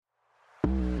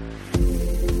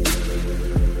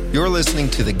You're listening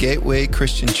to the Gateway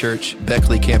Christian Church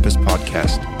Beckley Campus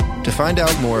podcast. To find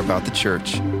out more about the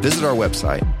church, visit our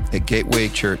website at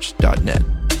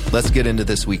gatewaychurch.net. Let's get into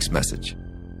this week's message.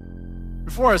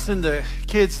 Before I send the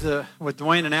kids with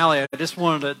Dwayne and Allie, I just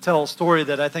wanted to tell a story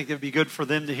that I think would be good for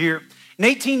them to hear. In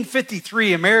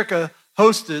 1853, America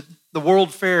hosted the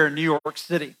World Fair in New York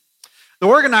City. The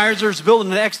organizers built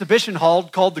an exhibition hall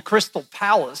called the Crystal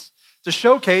Palace to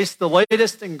showcase the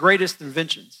latest and greatest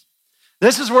inventions.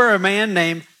 This is where a man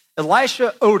named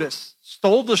Elisha Otis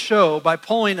stole the show by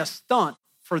pulling a stunt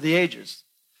for the ages.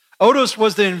 Otis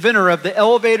was the inventor of the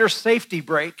elevator safety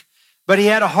brake, but he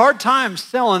had a hard time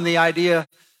selling the idea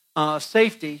of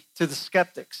safety to the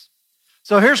skeptics.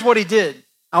 So here's what he did.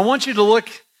 I want you to look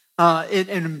and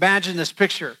imagine this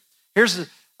picture. Here's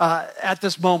at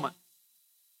this moment.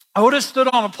 Otis stood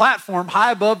on a platform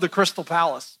high above the Crystal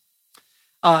Palace.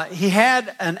 He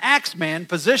had an axeman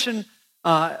positioned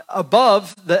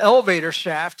above the elevator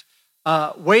shaft,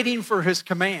 waiting for his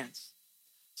commands.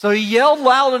 So he yelled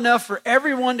loud enough for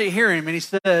everyone to hear him, and he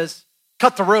says,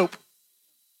 "Cut the rope."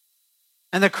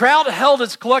 And the crowd held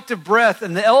its collective breath,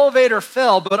 and the elevator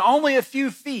fell, but only a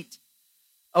few feet.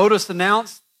 Otis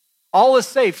announced, "All is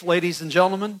safe, ladies and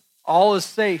gentlemen. All is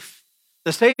safe."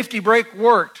 The safety brake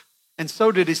worked, and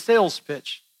so did his sales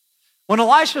pitch. When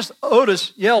Elisha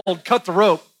Otis yelled, "Cut the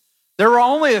rope," there were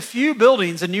only a few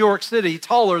buildings in New York City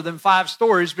taller than 5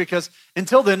 stories because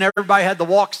until then, everybody had to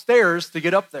walk stairs to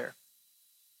get up there.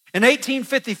 In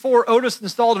 1854, Otis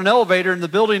installed an elevator in the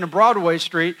building of Broadway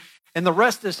Street, and the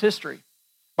rest is history.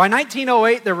 By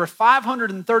 1908, there were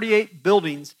 538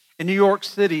 buildings in New York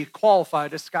City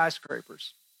qualified as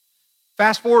skyscrapers.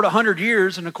 Fast forward 100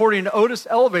 years, and according to Otis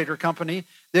Elevator Company,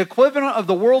 the equivalent of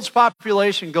the world's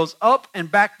population goes up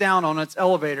and back down on its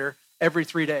elevator every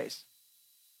 3 days.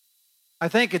 I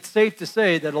think it's safe to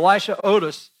say that Elisha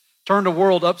Otis turned the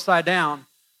world upside down,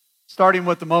 starting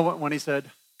with the moment when he said,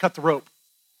 "Cut the rope."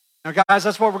 Now, guys,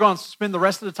 that's what we're going to spend the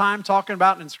rest of the time talking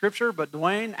about in Scripture, but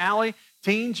Dwayne, Allie,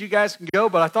 teens, you guys can go,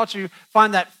 but I thought you'd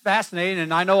find that fascinating,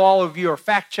 and I know all of you are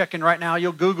fact-checking right now.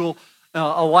 You'll Google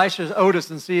Elisha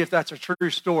Otis and see if that's a true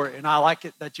story, and I like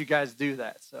it that you guys do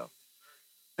that, so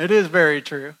it is very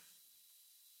true.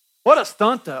 What a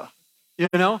stunt, though, you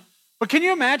know? But can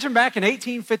you imagine back in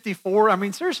 1854? I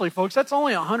mean, seriously, folks, that's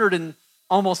only 100 and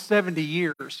almost 70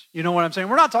 years. You know what I'm saying?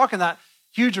 We're not talking that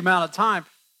huge amount of time,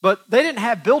 but they didn't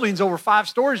have buildings over 5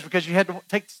 stories because you had to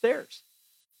take the stairs.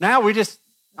 Now we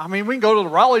can go to the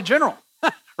Raleigh General,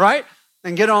 right?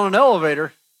 And get on an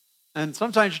elevator. And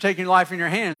sometimes you're taking life in your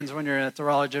hands when you're at the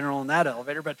Raleigh General in that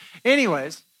elevator. But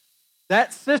anyways,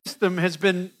 that system has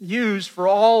been used for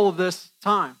all of this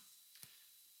time.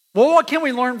 Well, what can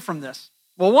we learn from this?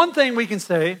 Well, one thing we can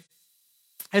say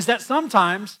is that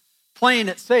sometimes playing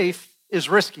it safe is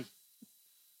risky.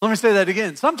 Let me say that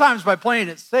again. Sometimes by playing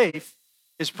it safe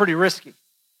is pretty risky.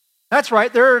 That's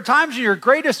right. There are times when your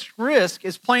greatest risk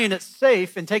is playing it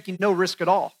safe and taking no risk at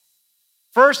all.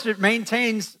 First, it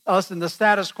maintains us in the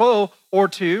status quo or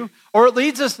it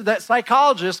leads us to that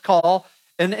psychologists call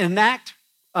an enact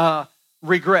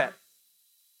regret.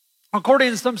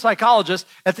 According to some psychologists,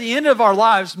 at the end of our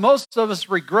lives, most of us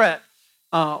regret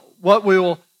what we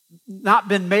will not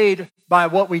been made by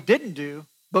what we didn't do,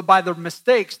 but by the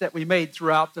mistakes that we made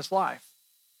throughout this life.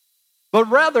 But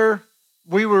rather,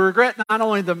 we will regret not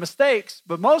only the mistakes,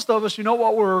 but most of us, you know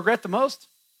what we regret the most?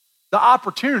 The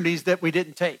opportunities that we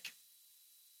didn't take.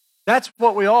 That's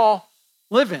what we all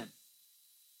live in.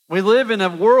 We live in a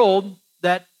world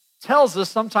that tells us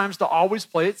sometimes to always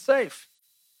play it safe.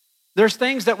 There's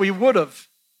things that we would have,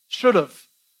 should have,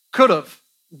 could have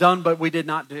done, but we did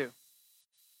not do.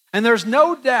 And there's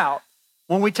no doubt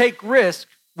when we take risk,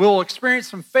 we'll experience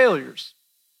some failures.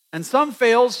 And some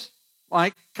fails,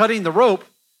 like cutting the rope,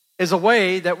 is a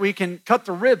way that we can cut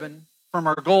the ribbon from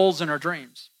our goals and our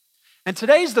dreams. And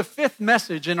today's the 5th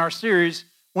message in our series,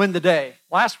 Win the Day.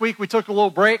 Last week we took a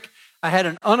little break. I had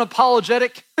an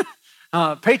unapologetic,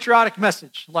 patriotic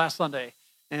message last Sunday.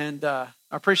 And I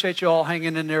appreciate you all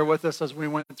hanging in there with us as we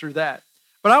went through that.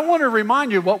 But I want to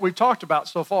remind you of what we've talked about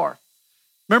so far.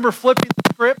 Remember flipping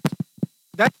the script?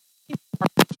 That's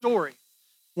our story.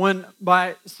 When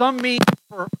by some means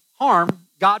for harm,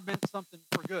 God meant something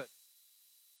for good.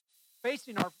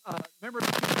 Facing our, remember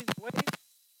facing the wave?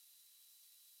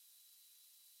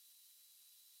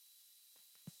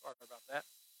 Sorry about that.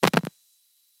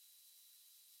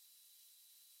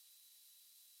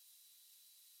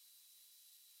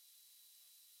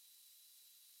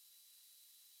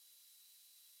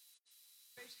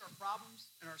 Faced our problems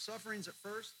and our sufferings at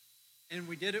first, and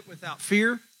we did it without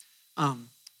fear.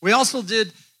 We also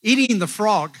did eating the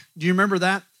frog. Do you remember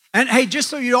that? And hey, just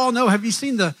so you all know, have you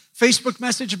seen the Facebook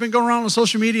message that's been going around on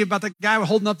social media about the guy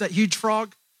holding up that huge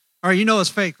frog? All right, you know it's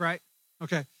fake, right?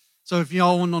 Okay. So if you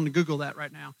all want to Google that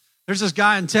right now. There's this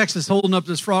guy in Texas holding up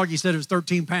this frog. He said it was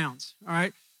 13 pounds. All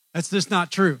right. That's just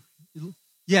not true.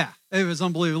 Yeah, it was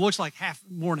unbelievable. It looks like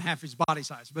more than half his body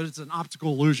size, but it's an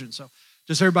optical illusion. So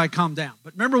just everybody calm down.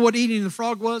 But remember what eating the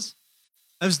frog was?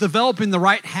 It was developing the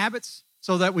right habits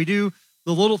so that we do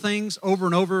the little things over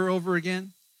and over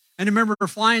again. And remember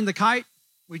flying the kite?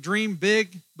 We dream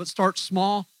big, but start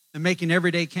small and making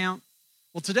every day count.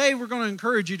 Well, today we're going to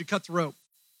encourage you to cut the rope.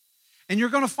 And you're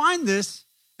going to find this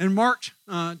in Mark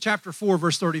chapter 4,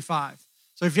 verse 35.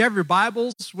 So if you have your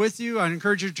Bibles with you, I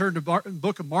encourage you to turn to the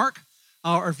book of Mark.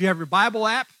 Or if you have your Bible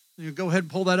app, you go ahead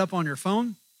and pull that up on your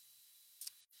phone.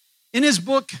 In his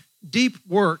book, Deep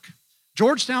Work,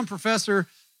 Georgetown professor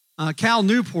Cal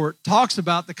Newport talks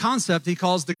about the concept he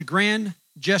calls the grand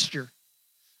gesture.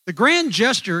 The grand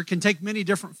gesture can take many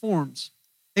different forms.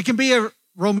 It can be a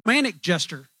romantic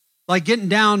gesture, like getting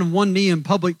down on one knee in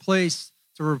public place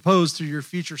to propose to your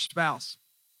future spouse.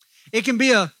 It can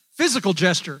be a physical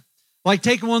gesture, like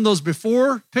taking one of those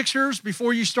before pictures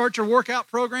before you start your workout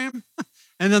program,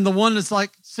 and then the one that's like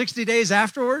 60 days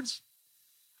afterwards.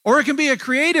 Or it can be a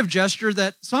creative gesture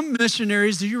that some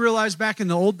missionaries, do you realize back in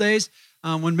the old days,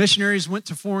 when missionaries went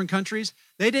to foreign countries,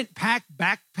 they didn't pack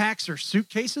backpacks or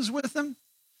suitcases with them.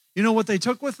 You know what they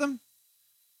took with them?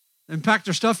 And packed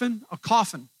their stuff in? A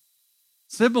coffin,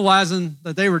 symbolizing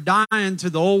that they were dying to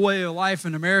the old way of life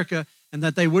in America and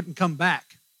that they wouldn't come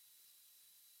back.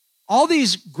 All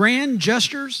these grand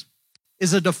gestures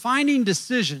is a defining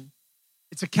decision.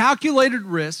 It's a calculated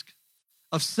risk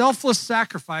of selfless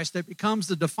sacrifice that becomes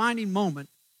the defining moment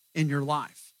in your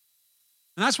life.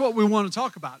 And that's what we want to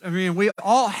talk about. I mean, we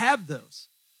all have those,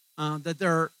 that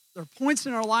there are points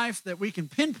in our life that we can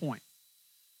pinpoint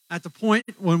at the point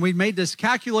when we made this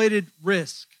calculated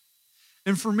risk.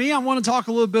 And for me, I want to talk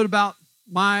a little bit about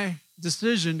my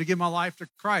decision to give my life to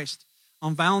Christ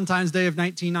on Valentine's Day of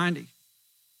 1990.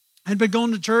 I'd been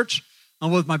going to church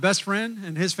with my best friend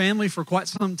and his family for quite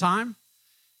some time.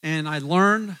 And I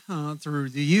learned through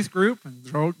the youth group and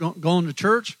going to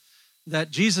church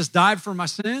that Jesus died for my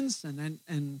sins,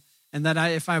 and that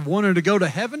if I wanted to go to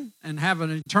heaven and have an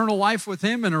eternal life with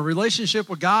him and a relationship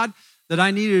with God, that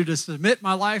I needed to submit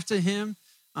my life to him,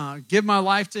 give my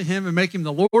life to him, and make him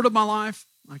the Lord of my life.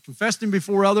 I confessed him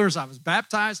before others. I was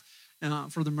baptized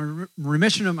for the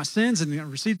remission of my sins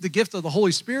and received the gift of the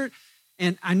Holy Spirit.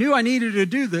 And I knew I needed to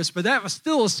do this, but that was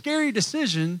still a scary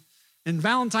decision in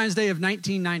Valentine's Day of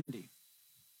 1990.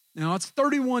 Now, it's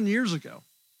 31 years ago.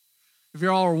 If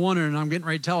you all are wondering, I'm getting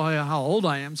ready to tell you how old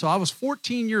I am. So I was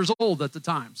 14 years old at the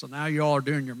time. So now you all are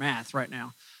doing your math right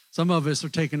now. Some of us are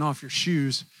taking off your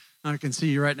shoes. I can see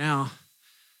you right now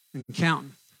and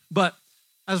counting. But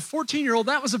as a 14-year-old,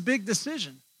 that was a big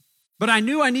decision. But I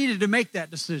knew I needed to make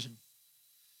that decision.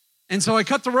 And so I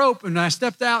cut the rope and I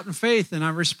stepped out in faith and I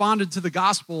responded to the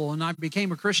gospel and I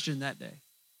became a Christian that day.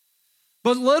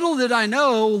 But little did I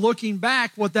know, looking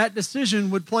back, what that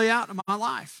decision would play out in my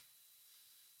life.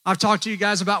 I've talked to you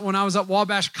guys about when I was at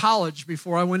Wabash College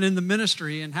before I went into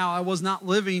ministry and how I was not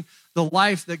living the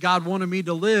life that God wanted me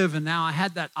to live. And now I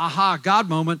had that aha God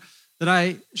moment that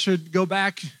I should go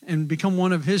back and become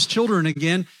one of his children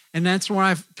again. And that's when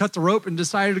I cut the rope and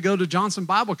decided to go to Johnson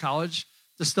Bible College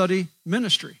to study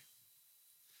ministry.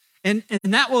 And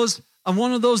that was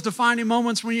one of those defining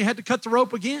moments when you had to cut the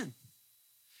rope again.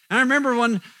 And I remember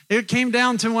when it came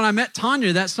down to when I met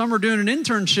Tanya that summer doing an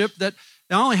internship that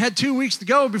I only had 2 weeks to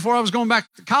go before I was going back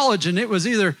to college, and it was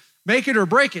either make it or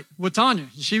break it with Tanya.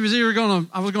 She was either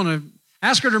I was going to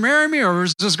ask her to marry me or I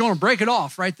was just going to break it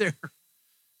off right there.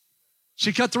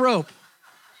 She cut the rope.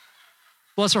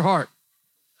 Bless her heart.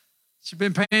 She's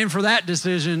been paying for that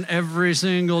decision every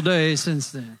single day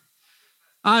since then.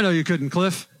 I know you couldn't,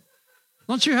 Cliff.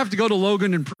 Don't you have to go to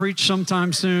Logan and preach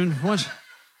sometime soon? What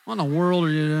in the world are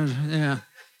you doing? Yeah.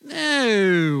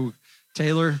 No,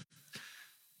 Taylor.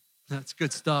 That's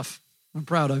good stuff. I'm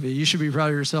proud of you. You should be proud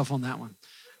of yourself on that one.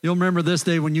 You'll remember this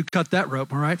day when you cut that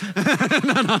rope, all right?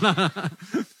 No.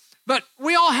 But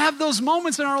we all have those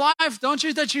moments in our life, don't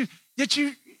you, that you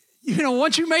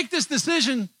once you make this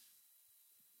decision,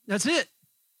 that's it.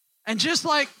 And just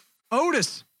like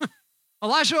Otis,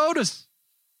 Elisha Otis,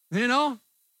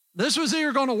 this was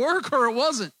either going to work or it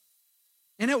wasn't.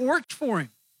 And it worked for him.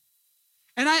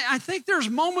 And I think there's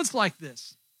moments like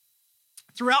this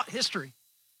throughout history,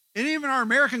 and even our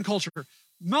American culture,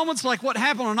 moments like what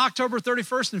happened on October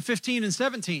 31st in 15 and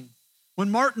 17,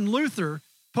 when Martin Luther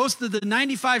posted the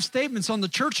 95 statements on the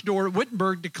church door at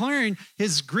Wittenberg declaring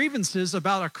his grievances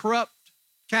about a corrupt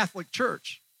Catholic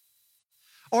church.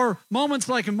 Or moments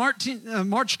like in March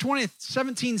 20th,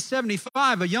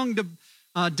 1775, a young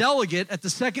delegate at the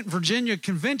Second Virginia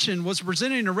Convention was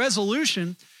presenting a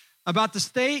resolution about the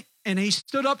state, and he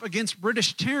stood up against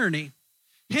British tyranny.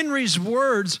 Henry's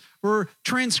words were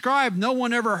transcribed. No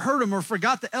one ever heard him or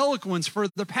forgot the eloquence. For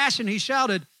the passion he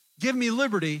shouted, "Give me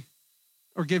liberty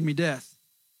or give me death."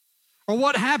 Or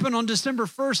what happened on December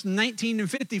 1st,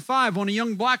 1955, when a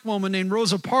young black woman named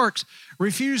Rosa Parks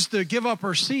refused to give up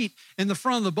her seat in the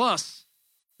front of the bus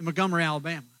in Montgomery,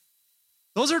 Alabama.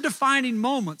 Those are defining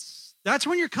moments. That's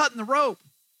when you're cutting the rope.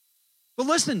 But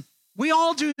listen, we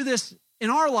all do this in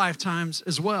our lifetimes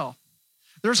as well.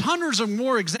 There's hundreds of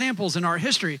more examples in our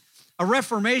history: a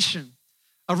reformation,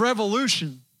 a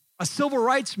revolution, a civil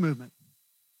rights movement.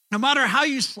 No matter how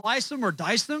you slice them or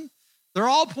dice them, they're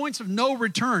all points of no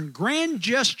return, grand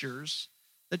gestures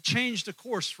that changed the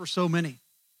course for so many.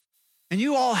 And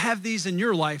you all have these in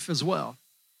your life as well.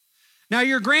 Now,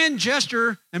 your grand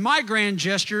gesture and my grand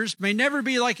gestures may never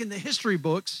be like in the history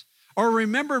books or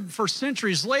remembered for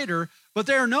centuries later, but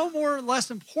they are no more or less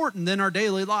important than our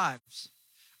daily lives.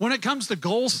 When it comes to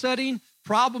goal setting,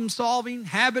 problem solving,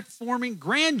 habit forming,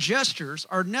 grand gestures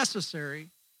are necessary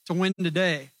to win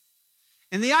today.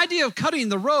 And the idea of cutting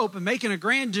the rope and making a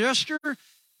grand gesture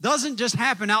doesn't just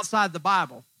happen outside the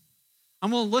Bible.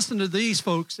 I'm going to listen to these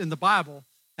folks in the Bible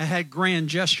that had grand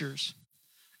gestures.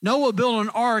 Noah built an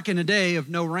ark in a day of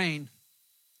no rain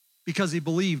because he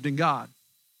believed in God.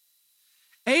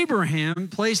 Abraham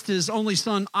placed his only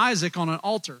son Isaac on an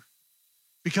altar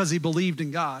because he believed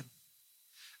in God.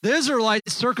 The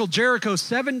Israelites circled Jericho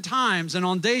 7 times, and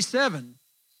on day 7,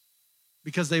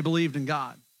 because they believed in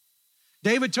God.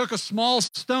 David took a small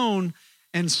stone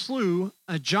and slew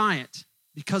a giant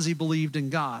because he believed in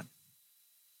God.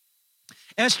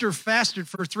 Esther fasted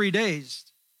for 3 days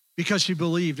because she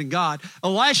believed in God.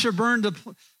 Elisha burned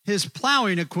his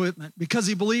plowing equipment because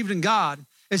he believed in God.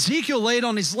 Ezekiel laid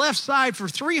on his left side for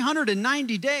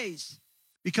 390 days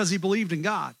because he believed in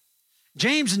God.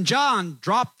 James and John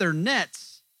dropped their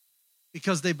nets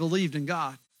because they believed in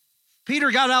God.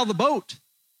 Peter got out of the boat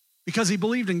because he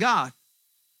believed in God.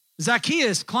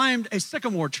 Zacchaeus climbed a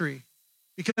sycamore tree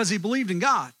because he believed in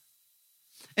God.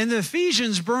 And the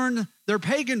Ephesians burned their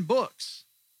pagan books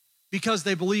because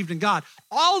they believed in God.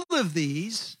 All of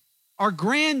these are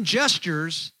grand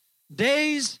gestures,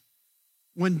 days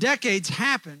when decades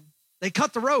happen, they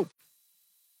cut the rope.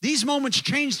 These moments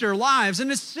changed their lives,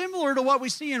 and it's similar to what we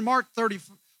see in Mark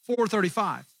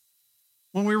 34:35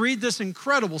 when we read this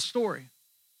incredible story.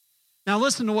 Now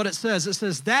listen to what it says. It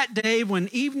says, that day when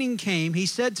evening came, he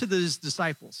said to his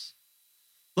disciples,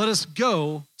 "Let us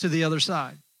go to the other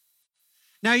side."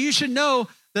 Now you should know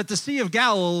that the Sea of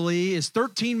Galilee is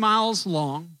 13 miles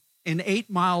long and 8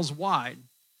 miles wide.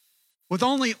 With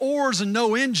only oars and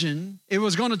no engine, it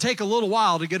was going to take a little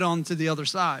while to get on to the other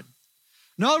side.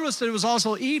 Notice that it was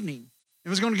also evening. It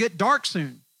was going to get dark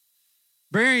soon.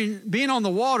 Being on the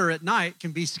water at night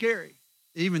can be scary,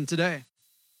 even today.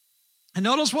 And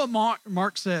notice what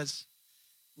Mark says,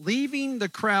 leaving the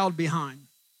crowd behind.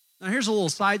 Now here's a little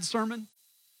side sermon.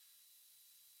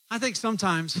 I think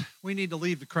sometimes we need to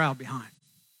leave the crowd behind.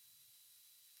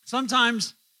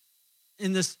 Sometimes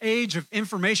in this age of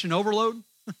information overload,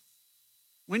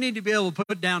 we need to be able to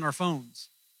put down our phones.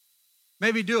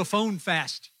 Maybe do a phone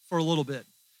fast for a little bit.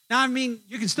 Now, I mean,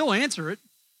 you can still answer it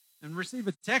and receive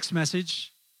a text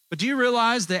message, but do you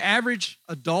realize the average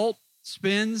adult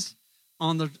spends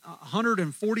on the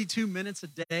 142 minutes a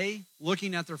day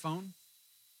looking at their phone?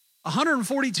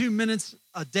 142 minutes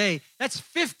a day. That's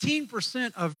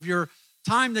 15% of your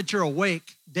time that you're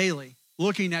awake daily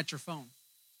looking at your phone.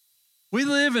 We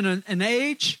live in an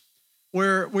age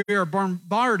where we are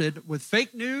bombarded with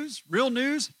fake news, real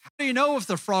news. How do you know if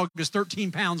the frog is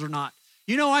 13 pounds or not?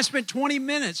 You know, I spent 20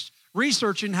 minutes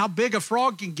researching how big a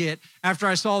frog can get after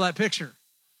I saw that picture.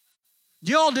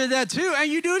 You all did that too,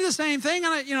 and you do the same thing.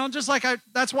 And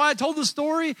that's why I told the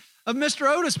story of Mr.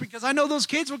 Otis, because I know those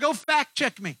kids will go fact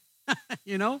check me.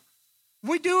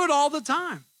 We do it all the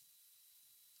time.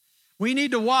 We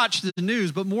need to watch the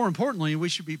news, but more importantly, we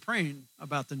should be praying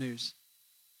about the news.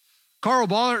 Karl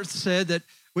Barth said that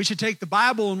we should take the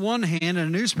Bible in one hand and a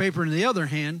newspaper in the other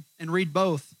hand and read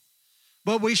both.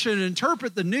 But we should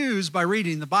interpret the news by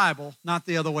reading the Bible, not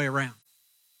the other way around.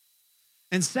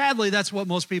 And sadly, that's what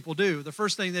most people do. The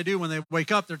first thing they do when they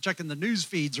wake up, they're checking the news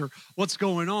feeds or what's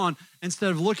going on instead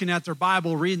of looking at their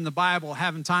Bible, reading the Bible,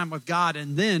 having time with God,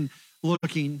 and then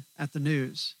looking at the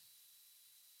news.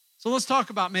 So let's talk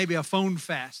about maybe a phone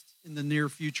fast in the near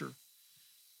future.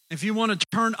 If you want to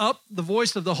turn up the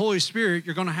voice of the Holy Spirit,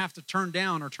 you're going to have to turn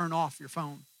down or turn off your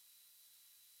phone.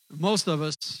 Most of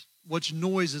us which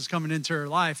noise is coming into our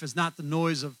life is not the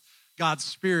noise of God's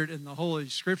Spirit in the Holy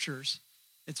Scriptures.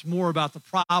 It's more about the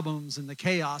problems and the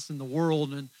chaos in the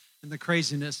world and the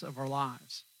craziness of our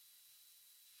lives.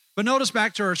 But notice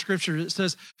back to our scripture. It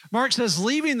says, Mark says,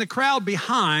 leaving the crowd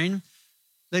behind,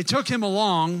 they took him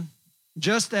along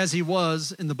just as he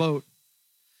was in the boat.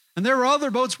 And there were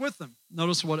other boats with them.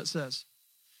 Notice what it says.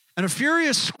 And a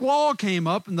furious squall came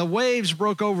up, and the waves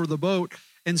broke over the boat,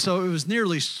 and so it was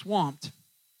nearly swamped.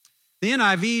 The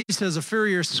NIV says a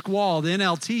furious squall. The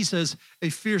NLT says a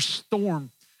fierce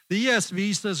storm. The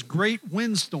ESV says great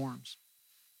windstorms.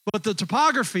 But the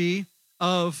topography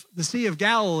of the Sea of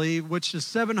Galilee, which is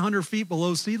 700 feet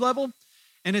below sea level,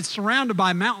 and it's surrounded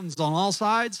by mountains on all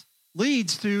sides,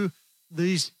 leads to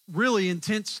these really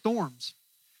intense storms.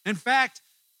 In fact,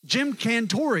 Jim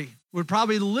Cantori would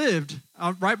probably lived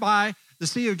right by the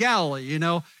Sea of Galilee. You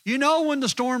know when the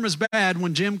storm is bad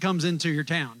when Jim comes into your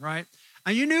town, right?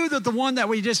 And you knew that the one that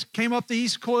we just came up the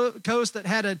East Coast that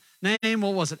had a name,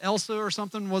 what was it, Elsa or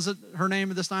something? Was it her name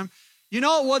at this time? You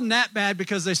know it wasn't that bad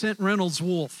because they sent Reynolds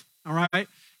Wolf, all right?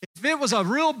 If it was a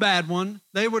real bad one,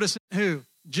 they would have sent who?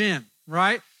 Jim,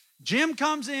 right? Jim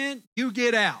comes in, you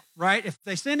get out, right? If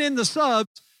they send in the subs,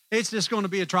 it's just going to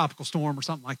be a tropical storm or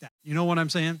something like that. You know what I'm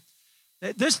saying?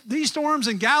 These storms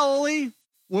in Galilee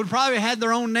would probably had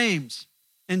their own names,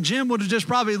 and Jim would have just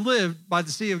probably lived by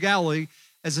the Sea of Galilee,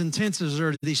 as intense as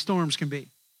these storms can be.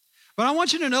 But I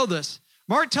want you to know this.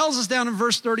 Mark tells us down in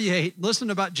verse 38,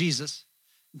 listen about Jesus.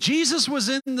 Jesus was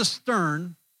in the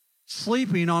stern,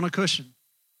 sleeping on a cushion.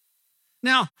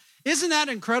 Now, isn't that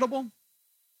incredible?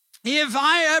 If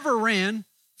I ever ran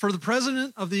for the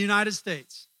president of the United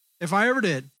States, if I ever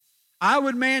did, I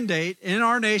would mandate in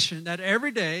our nation that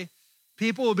every day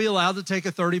people will be allowed to take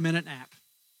a 30-minute nap,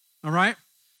 all right?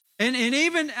 And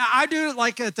even, I do it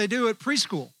like they do at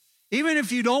preschool. Even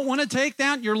if you don't want to take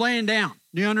that, you're laying down.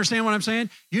 Do you understand what I'm saying?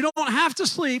 You don't have to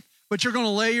sleep, but you're going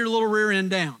to lay your little rear end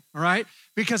down, all right?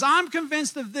 Because I'm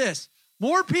convinced of this.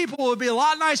 More people would be a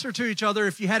lot nicer to each other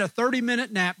if you had a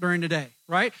 30-minute nap during the day,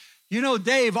 right? You know,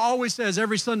 Dave always says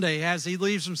every Sunday as he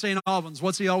leaves from St. Albans,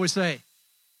 what's he always say?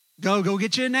 Go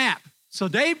get you a nap. So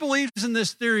Dave believes in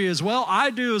this theory as well. I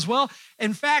do as well.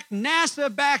 In fact,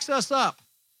 NASA backs us up.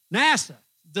 NASA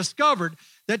discovered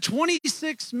that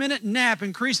 26-minute nap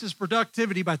increases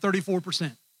productivity by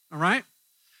 34%, all right?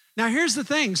 Now, here's the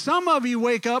thing. Some of you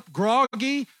wake up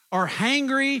groggy or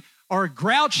hangry or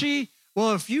grouchy.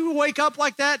 Well, if you wake up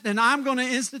like that, then I'm going to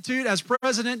institute as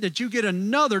president that you get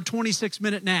another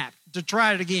 26-minute nap to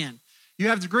try it again. You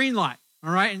have the green light,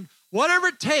 all right? And whatever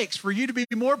it takes for you to be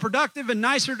more productive and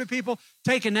nicer to people,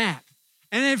 take a nap.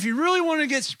 And if you really want to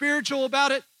get spiritual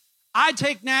about it, I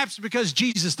take naps because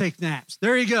Jesus takes naps.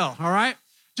 There you go, all right?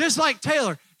 Just like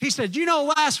Taylor, he said,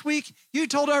 last week you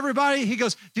told everybody, he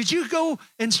goes, did you go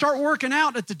and start working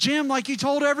out at the gym like you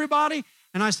told everybody?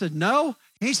 And I said, no.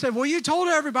 He said, well, you told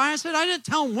everybody. I said, I didn't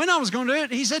tell them when I was going to do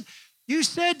it. He said, you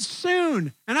said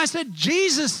soon. And I said,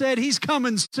 Jesus said he's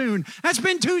coming soon. That's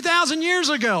been 2,000 years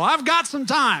ago. I've got some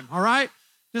time, all right?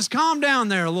 Just calm down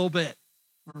there a little bit,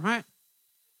 all right?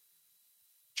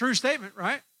 True statement,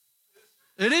 right?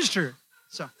 It is true.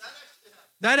 So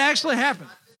that actually happened.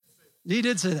 He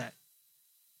did say that.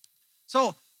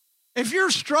 So if you're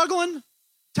struggling,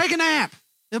 take a nap.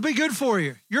 It'll be good for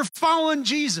you. You're following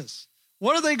Jesus.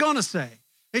 What are they going to say?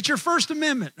 It's your First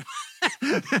Amendment.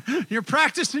 You're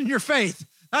practicing your faith.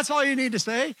 That's all you need to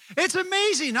say. It's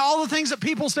amazing all the things that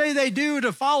people say they do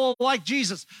to follow like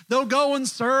Jesus. They'll go and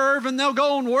serve and they'll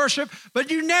go and worship, but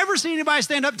you never see anybody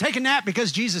stand up and take a nap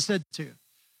because Jesus said to.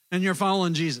 And you're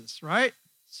following Jesus, right?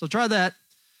 So try that.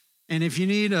 And if you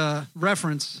need a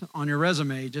reference on your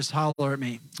resume, just holler at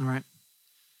me, all right?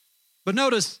 But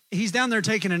notice, he's down there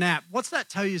taking a nap. What's that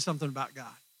tell you something about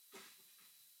God?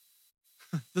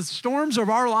 The storms of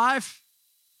our life,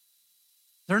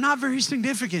 they're not very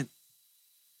significant.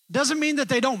 Doesn't mean that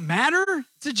they don't matter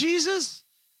to Jesus,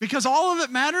 because all of it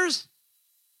matters.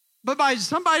 But by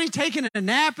somebody taking a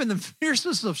nap in the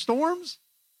fiercest of storms,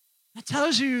 that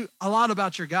tells you a lot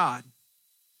about your God.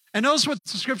 And notice what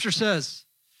the scripture says.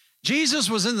 Jesus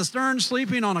was in the stern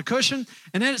sleeping on a cushion,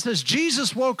 and then it says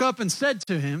Jesus woke up and said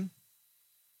to him,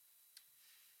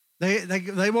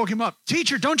 they woke him up,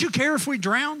 teacher, don't you care if we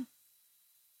drown?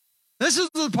 This is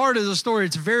the part of the story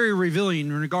it's very revealing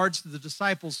in regards to the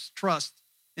disciples' trust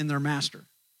in their master.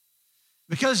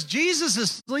 Because Jesus is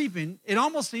sleeping, it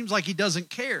almost seems like he doesn't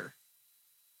care,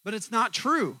 but it's not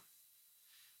true.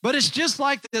 But it's just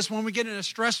like this when we get in a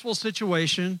stressful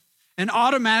situation and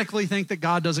automatically think that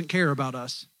God doesn't care about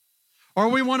us. Or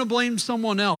we want to blame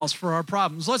someone else for our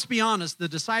problems. Let's be honest, the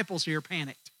disciples here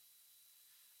panicked.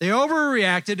 They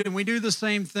overreacted, and we do the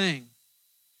same thing.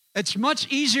 It's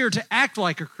much easier to act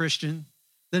like a Christian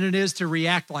than it is to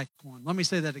react like one. Let me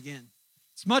say that again.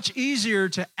 It's much easier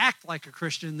to act like a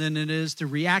Christian than it is to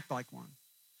react like one.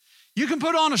 You can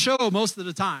put on a show most of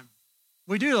the time.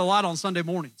 We do a lot on Sunday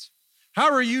mornings.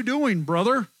 How are you doing,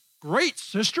 brother? Great,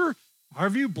 sister. Are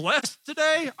you blessed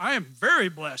today? I am very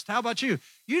blessed. How about you?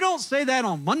 You don't say that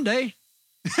on Monday.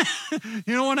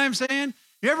 You know what I'm saying?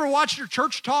 You ever watch your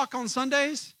church talk on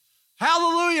Sundays?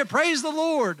 Hallelujah, praise the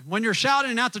Lord, when you're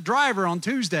shouting at the driver on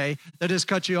Tuesday that has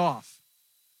cut you off.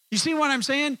 You see what I'm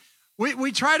saying?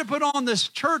 We try to put on this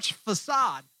church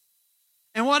facade.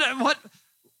 And we're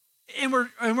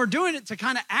doing it to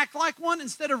kind of act like one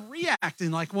instead of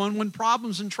reacting like one when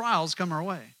problems and trials come our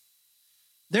way.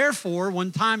 Therefore,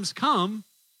 when times come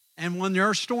and when there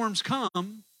are storms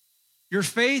come, your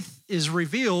faith is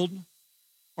revealed,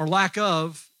 or lack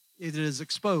of, it is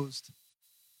exposed.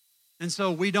 And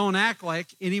so we don't act like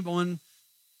anyone,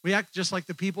 we act just like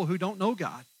the people who don't know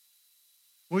God.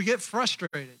 We get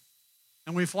frustrated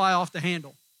and we fly off the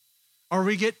handle. Or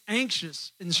we get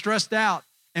anxious and stressed out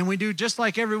and we do just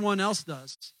like everyone else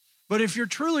does. But if you're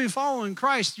truly following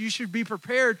Christ, you should be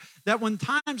prepared that when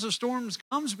times of storms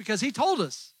comes, because he told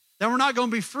us that we're not going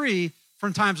to be free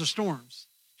from times of storms.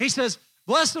 He says,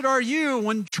 blessed are you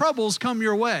when troubles come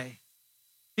your way.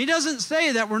 He doesn't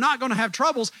say that we're not going to have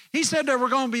troubles. He said that we're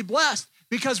going to be blessed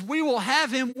because we will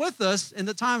have him with us in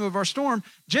the time of our storm,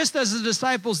 just as the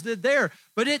disciples did there.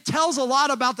 But it tells a lot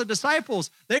about the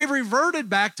disciples. They've reverted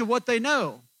back to what they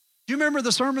know. Do you remember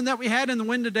the sermon that we had in the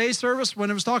Win Today service when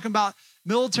it was talking about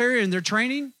military and their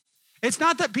training? It's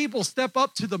not that people step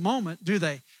up to the moment, do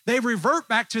they? They revert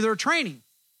back to their training.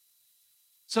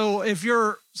 So if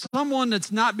you're someone that's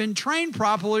not been trained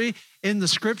properly in the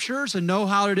scriptures and know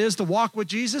how it is to walk with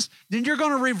Jesus, then you're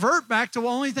going to revert back to the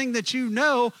only thing that you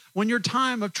know when your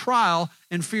time of trial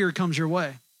and fear comes your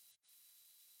way.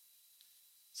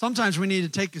 Sometimes we need to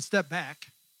take a step back,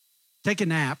 take a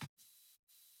nap,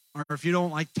 or if you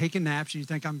don't like taking naps and you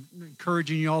think I'm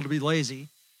encouraging you all to be lazy,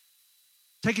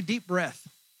 take a deep breath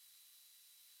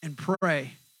and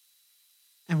pray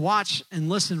and watch and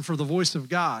listen for the voice of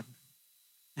God.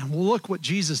 And we'll look what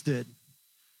Jesus did.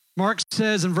 Mark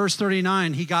says in verse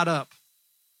 39, he got up.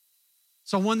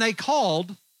 So when they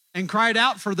called and cried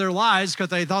out for their lives because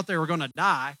they thought they were going to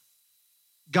die,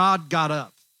 God got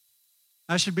up.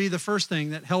 That should be the first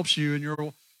thing that helps you in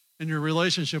your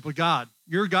relationship with God.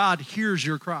 Your God hears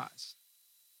your cries.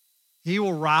 He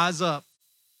will rise up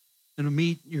and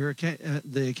meet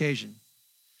the occasion.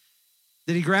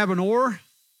 Did he grab an oar?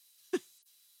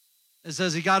 It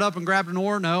says he got up and grabbed an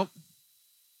oar. No.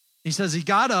 He says he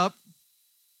got up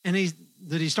and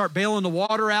did he start bailing the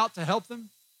water out to help them?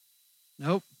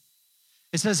 Nope.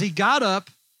 It says he got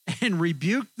up and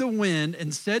rebuked the wind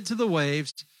and said to the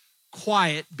waves,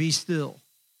 quiet, be still.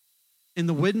 And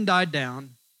the wind died down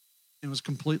and was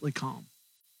completely calm.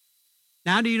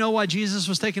 Now do you know why Jesus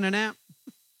was taking a nap?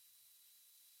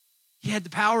 He had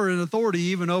the power and authority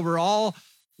even over all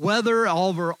weather,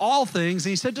 over all things.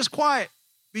 And he said, just quiet,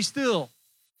 be still.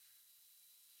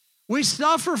 We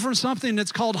suffer from something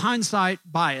that's called hindsight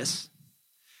bias.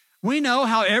 We know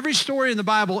how every story in the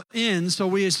Bible ends, so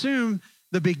we assume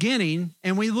the beginning,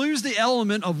 and we lose the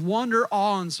element of wonder,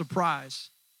 awe, and surprise.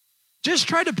 Just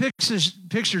try to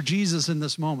picture Jesus in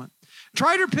this moment.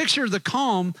 Try to picture the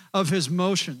calm of his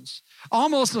motions,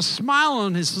 almost a smile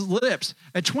on his lips,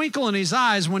 a twinkle in his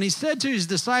eyes when he said to his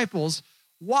disciples,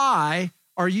 why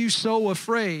are you so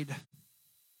afraid?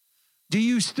 Do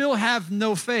you still have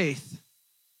no faith?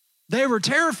 They were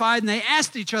terrified and they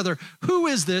asked each other, who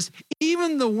is this?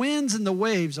 Even the winds and the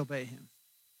waves obey him.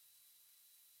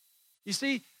 You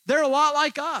see, they're a lot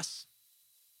like us.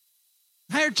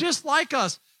 They're just like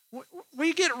us.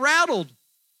 We get rattled.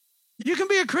 You can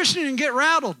be a Christian and get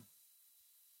rattled.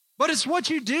 But it's what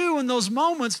you do in those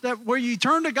moments where you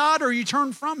turn to God or you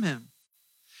turn from him.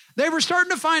 They were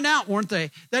starting to find out, weren't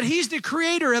they, that he's the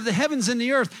creator of the heavens and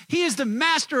the earth. He is the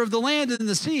master of the land and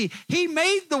the sea. He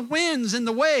made the winds and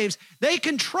the waves. They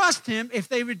can trust him if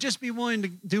they would just be willing to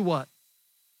do what?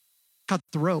 Cut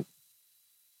the rope.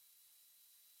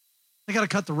 They got to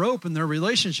cut the rope in their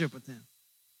relationship with him.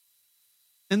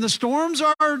 In the storms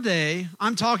of our day,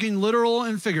 I'm talking literal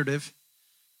and figurative,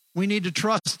 we need to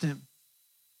trust him.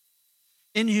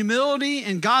 In humility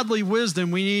and godly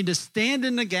wisdom, we need to stand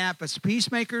in the gap as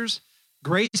peacemakers,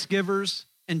 grace givers,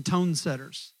 and tone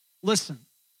setters. Listen,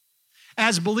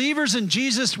 as believers in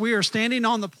Jesus, we are standing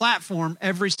on the platform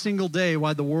every single day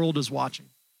while the world is watching,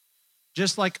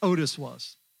 just like Otis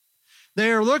was.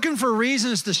 They are looking for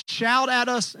reasons to shout at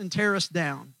us and tear us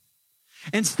down.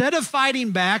 Instead of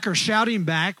fighting back or shouting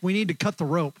back, we need to cut the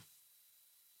rope.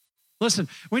 Listen,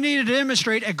 we need to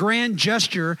demonstrate a grand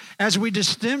gesture as we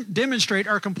demonstrate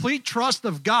our complete trust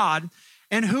of God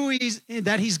and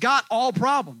that he's got all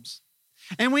problems.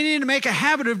 And we need to make a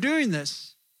habit of doing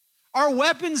this. Our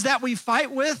weapons that we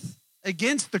fight with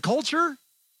against the culture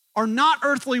are not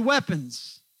earthly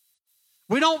weapons.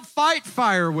 We don't fight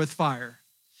fire with fire.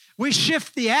 We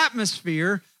shift the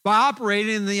atmosphere by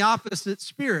operating in the opposite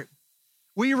spirit.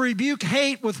 We rebuke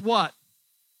hate with what?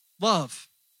 Love.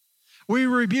 We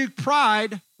rebuke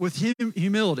pride with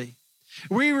humility.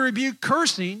 We rebuke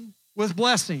cursing with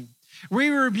blessing. We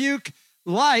rebuke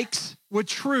likes with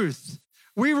truth.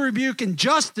 We rebuke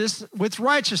injustice with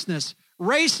righteousness,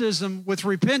 racism with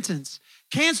repentance,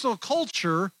 cancel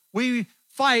culture we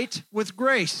fight with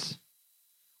grace.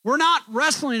 We're not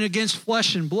wrestling against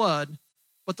flesh and blood,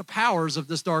 but the powers of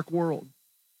this dark world.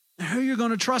 And who you're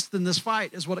going to trust in this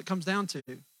fight is what it comes down to.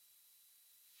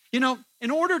 You know, in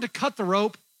order to cut the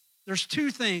rope, there's two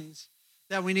things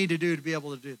that we need to do to be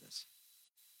able to do this.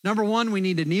 Number one, we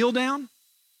need to kneel down.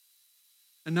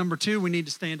 And number two, we need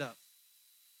to stand up.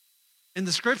 And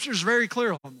the scripture is very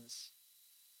clear on this.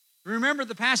 Remember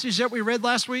the passage that we read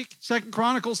last week, 2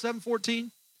 Chronicles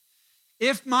 7:14?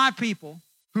 If my people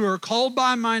who are called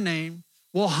by my name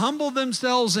will humble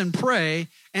themselves and pray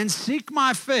and seek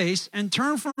my face and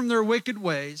turn from their wicked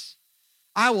ways,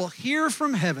 I will hear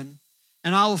from heaven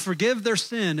and I will forgive their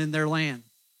sin in their land.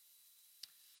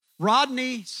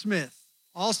 Rodney Smith,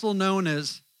 also known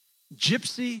as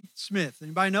Gypsy Smith.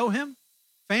 Anybody know him?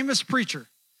 Famous preacher.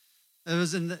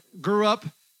 Grew up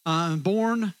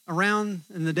born around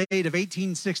in the date of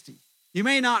 1860. You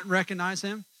may not recognize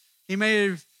him. He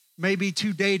may be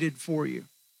too dated for you.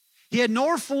 He had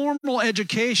no formal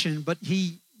education, but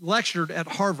he lectured at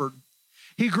Harvard.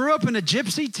 He grew up in a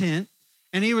gypsy tent,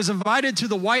 and he was invited to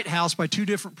the White House by two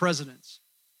different presidents.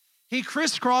 He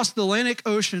crisscrossed the Atlantic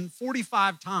Ocean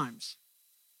 45 times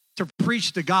to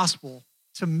preach the gospel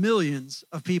to millions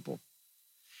of people.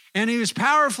 And he was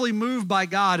powerfully moved by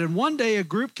God. And one day a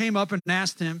group came up and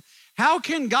asked him, how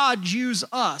can God use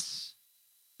us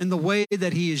in the way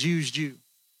that he has used you?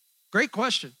 Great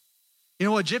question. You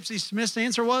know what Gypsy Smith's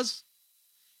answer was?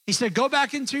 He said, go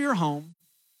back into your home,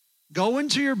 go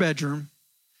into your bedroom,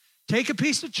 take a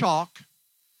piece of chalk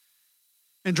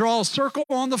and draw a circle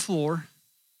on the floor,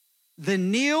 then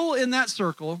kneel in that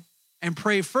circle and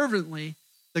pray fervently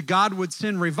that God would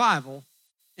send revival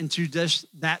into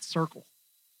that circle.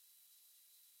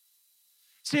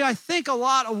 See, I think a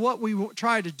lot of what we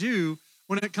try to do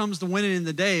when it comes to winning in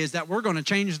the day is that we're going to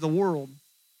change the world.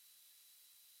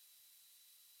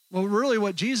 Well, really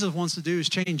what Jesus wants to do is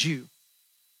change you.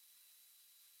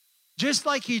 Just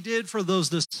like he did for those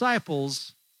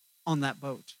disciples on that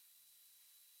boat.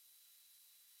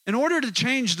 In order to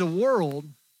change the world,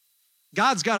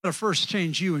 God's got to first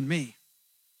change you and me.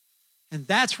 And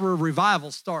that's where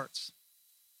revival starts.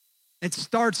 It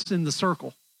starts in the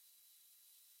circle.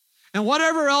 And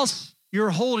whatever else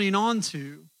you're holding on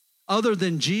to other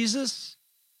than Jesus,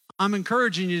 I'm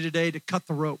encouraging you today to cut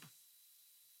the rope.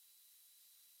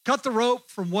 Cut the rope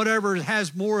from whatever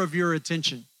has more of your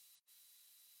attention.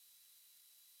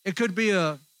 It could be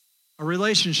a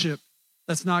relationship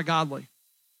that's not godly.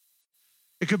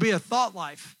 It could be a thought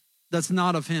life that's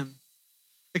not of him.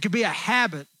 It could be a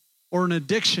habit or an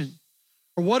addiction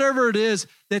or whatever it is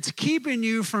that's keeping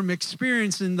you from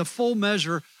experiencing the full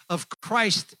measure of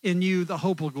Christ in you, the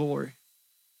hope of glory.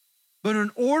 But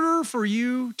in order for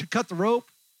you to cut the rope,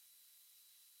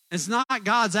 it's not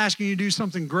God's asking you to do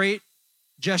something great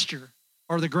gesture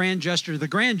or the grand gesture. The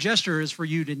grand gesture is for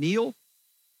you to kneel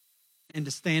and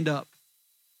to stand up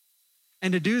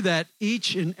and to do that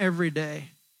each and every day.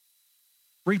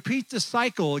 Repeat the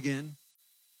cycle again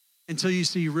until you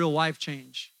see real life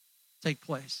change take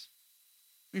place.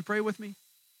 Will you pray with me?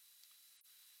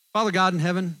 Father God in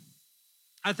heaven,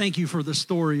 I thank you for the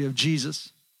story of Jesus.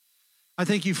 I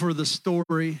thank you for the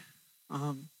story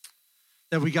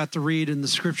that we got to read in the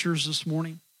scriptures this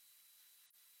morning.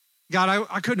 God,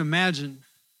 I couldn't imagine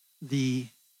the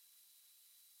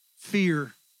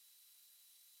fear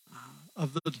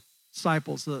of the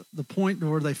disciples, the point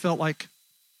where they felt like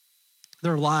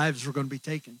their lives were going to be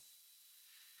taken.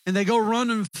 And they go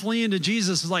running and fleeing to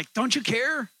Jesus. It's like, don't you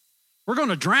care? We're going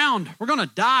to drown. We're going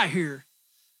to die here.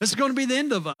 This is going to be the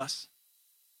end of us.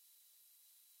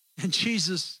 And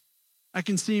Jesus, I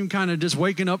can see him kind of just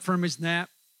waking up from his nap,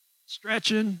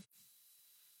 stretching,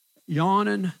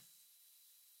 yawning,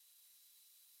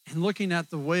 and looking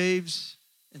at the waves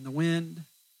and the wind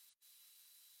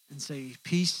and say,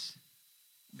 peace,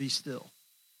 be still.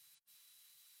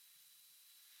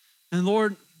 And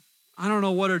Lord, I don't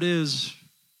know what it is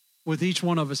with each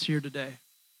one of us here today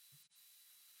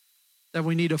that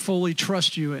we need to fully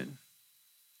trust you in,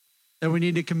 that we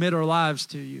need to commit our lives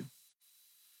to you.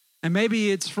 And maybe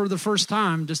it's for the first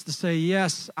time just to say,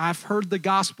 yes, I've heard the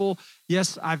gospel.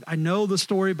 Yes, I know the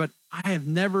story, but I have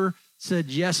never said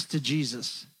yes to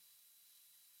Jesus.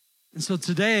 And so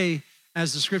today,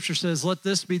 as the scripture says, let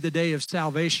this be the day of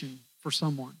salvation for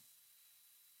someone.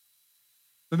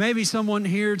 But maybe someone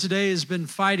here today has been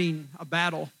fighting a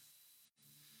battle,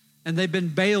 and they've been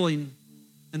bailing,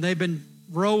 and they've been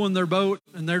rowing their boat,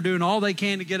 and they're doing all they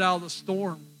can to get out of the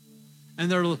storm.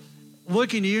 And they're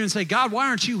looking to you and say, God, why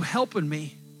aren't you helping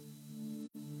me?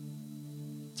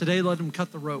 Today, let them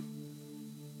cut the rope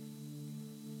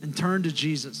and turn to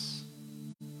Jesus,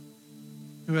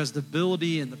 who has the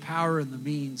ability and the power and the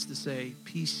means to say,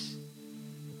 peace,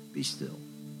 be still.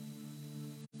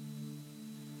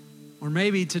 Or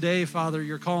maybe today, Father,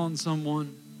 you're calling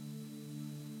someone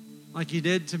like you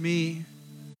did to me,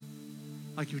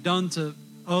 like you've done to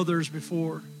others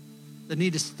before, that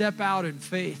need to step out in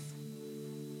faith.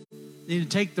 They need to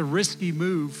take the risky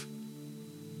move.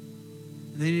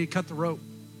 And they need to cut the rope.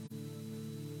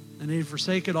 They need to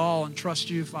forsake it all and trust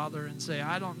you, Father, and say,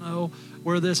 I don't know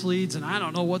where this leads, and I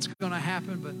don't know what's going to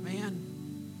happen, but man,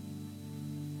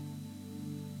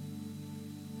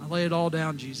 I lay it all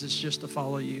down, Jesus, just to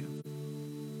follow you.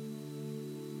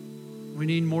 We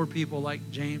need more people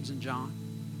like James and John.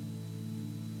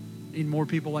 We need more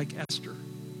people like Esther.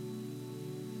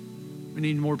 We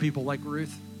need more people like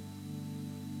Ruth,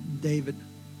 David,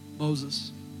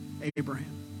 Moses,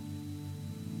 Abraham.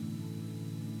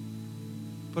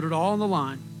 Put it all on the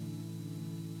line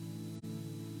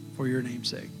for your name's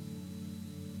sake.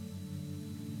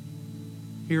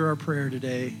 Hear our prayer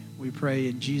today. We pray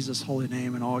in Jesus' holy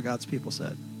name, and all God's people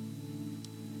said.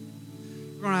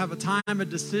 We're going to have a time of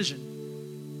decision.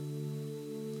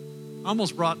 I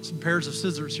almost brought some pairs of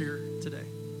scissors here today.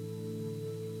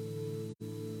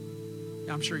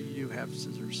 Yeah, I'm sure you do have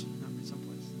scissors. I mean,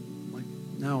 someplace. Like,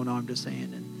 no, I'm just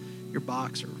saying in your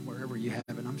box or wherever you have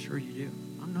it. I'm sure you do.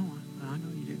 I know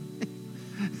you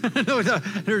do.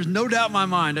 There's no doubt in my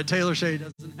mind that Taylor Shea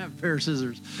doesn't have a pair of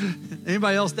scissors.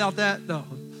 Anybody else doubt that? No.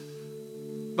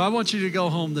 But I want you to go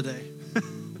home today.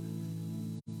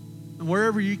 And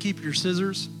wherever you keep your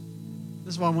scissors,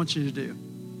 this is what I want you to do.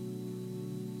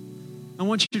 I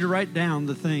want you to write down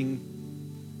the thing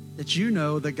that you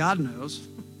know that God knows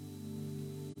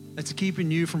that's keeping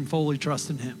you from fully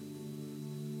trusting Him.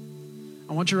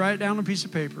 I want you to write it down on a piece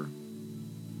of paper.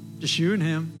 Just you and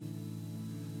Him.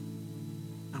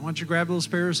 I want you to grab those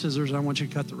pair of scissors and I want you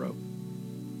to cut the rope.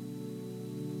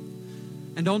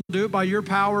 And don't do it by your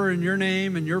power and your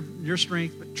name and your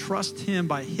strength, but trust Him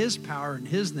by His power and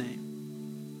His name.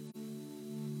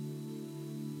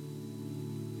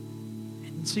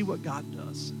 And see what God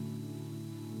does.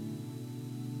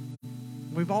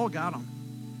 We've all got them.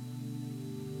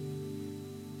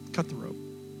 Cut the rope.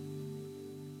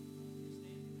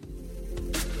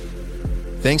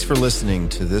 Thanks for listening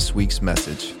to this week's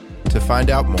message. To find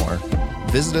out more,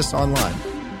 visit us online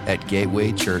at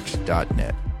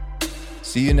gatewaychurch.net.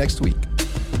 See you next week.